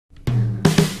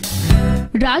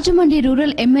Rajahmundry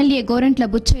rural MLA Gorantla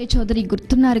Buchaiah Chowdary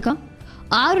గుర్తున్నారుగా.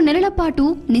 6 నెలల పాటు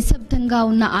నిశ్శబ్దంగా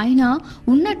ఉన్న ఆయన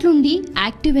ఉన్నట్లుండి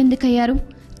యాక్టివ్ ఎందుకయ్యారు?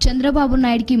 చంద్రబాబు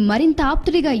నాయుడికి మరింత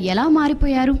ఆప్తుడిగా ఎలా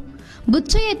మారిపోయారు?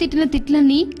 బుచ్చయ్య తిట్టిన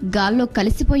తిట్లన్నీ గాల్లో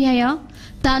కలిసిపోయాయా?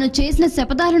 తాను చేసిన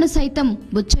శపథాలను సైతం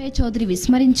బుచ్చయ్య చౌదరి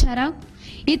విస్మరించారా?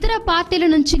 ఇతర పార్టీల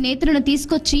నుంచి నేతలను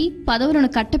తీసుకొచ్చి పదవులను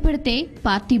కట్టపెడితే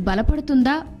పార్టీ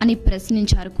బలపడుతుందా అని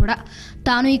ప్రశ్నించారు కూడా.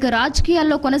 తాను ఇక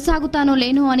రాజకీయాల్లో కొనసాగుతానో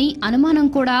లేనో అని అనుమానం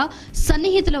కూడా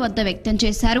సన్నిహితుల వద్ద వ్యక్తం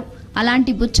చేశారు.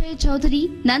 అలాంటి బుచ్చయ్య చౌదరి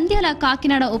నంద్యాల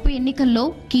కాకినాడ ఉప ఎన్నికల్లో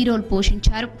కీ రోల్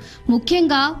పోషించారు.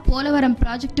 ముఖ్యంగా పోలవరం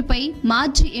ప్రాజెక్టుపై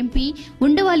మాజీ ఎంపీ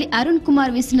ఉండవల్లి అరుణ్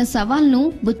కుమార్ విసిన సవాల్ను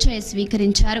బుచ్చయ్య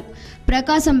స్వీకరించారు.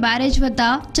 ప్రకాశం బ్యారేజ్ వద్ద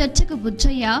చర్చకు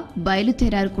బుచ్చయ్య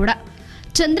బయలుదేరారు కూడా.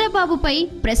 చంద్రబాబుపై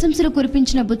ప్రశంసలు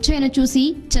కురిపించిన బుచ్చయ్యను చూసి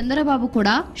చంద్రబాబు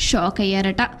కూడా షాక్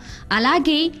అయ్యారట.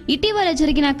 అలాగే ఇటీవల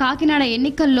జరిగిన కాకినాడ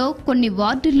ఎన్నికల్లో కొన్ని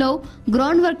వార్డుల్లో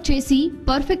గ్రౌండ్ వర్క్ చేసి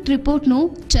పర్ఫెక్ట్ రిపోర్ట్ను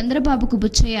చంద్రబాబుకు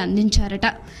బుచ్చయ్య అందించారట.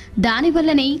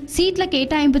 దానివల్లనే సీట్ల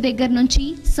కేటాయింపు దగ్గర నుంచి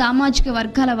సామాజిక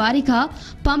వర్గాల వారీగా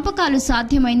పంపకాలు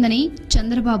సాధ్యమైందని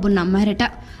చంద్రబాబు నమ్మారట.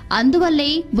 అందువల్లే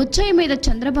బుచ్చయ్య మీద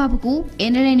చంద్రబాబుకు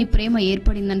ఎనలేని ప్రేమ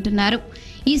ఏర్పడిందంటున్నారు.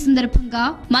 ఈ సందర్భంగా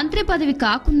మంత్రి పదవి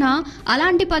కాకున్నా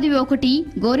అలాంటి పదవి ఒకటి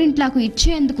గోరింట్లకు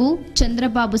ఇచ్చేందుకు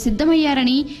చంద్రబాబు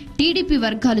సిద్ధమయ్యారని టీడీపీ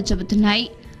వర్గాలు చెబుతున్నాయి.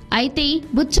 అయితే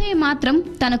బుచ్చయ్య మాత్రం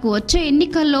తనకు వచ్చే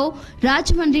ఎన్నికల్లో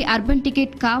రాజమండ్రి అర్బన్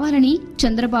టికెట్ కావాలని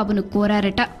చంద్రబాబును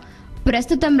కోరారట.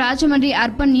 ప్రస్తుతం రాజమండ్రి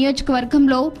అర్బన్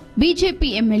నియోజకవర్గంలో బీజేపీ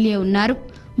ఎమ్మెల్యే ఉన్నారు.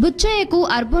 బుచ్చయ్యకు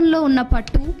అర్బన్లో ఉన్న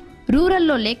పట్టు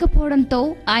రూరల్లో లేకపోవడంతో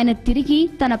ఆయన తిరిగి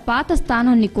తన పాత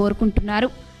స్థానాన్ని కోరుకుంటున్నారు.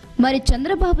 మరి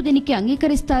చంద్రబాబు దీనికి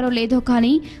అంగీకరిస్తారో లేదో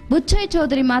కానీ బుచ్చయ్య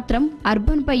చౌదరి మాత్రం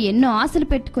అర్బన్పై ఎన్నో ఆశలు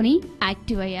పెట్టుకుని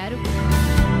యాక్టివ్ అయ్యారు.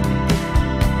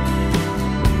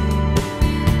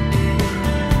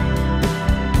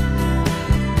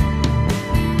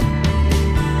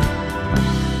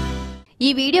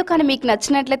 ఈ వీడియో కానీ మీకు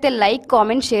నచ్చినట్లయితే లైక్,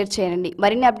 కామెంట్, షేర్ చేయండి.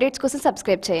 మరిన్ని అప్డేట్స్ కోసం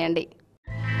సబ్స్క్రైబ్ చేయండి.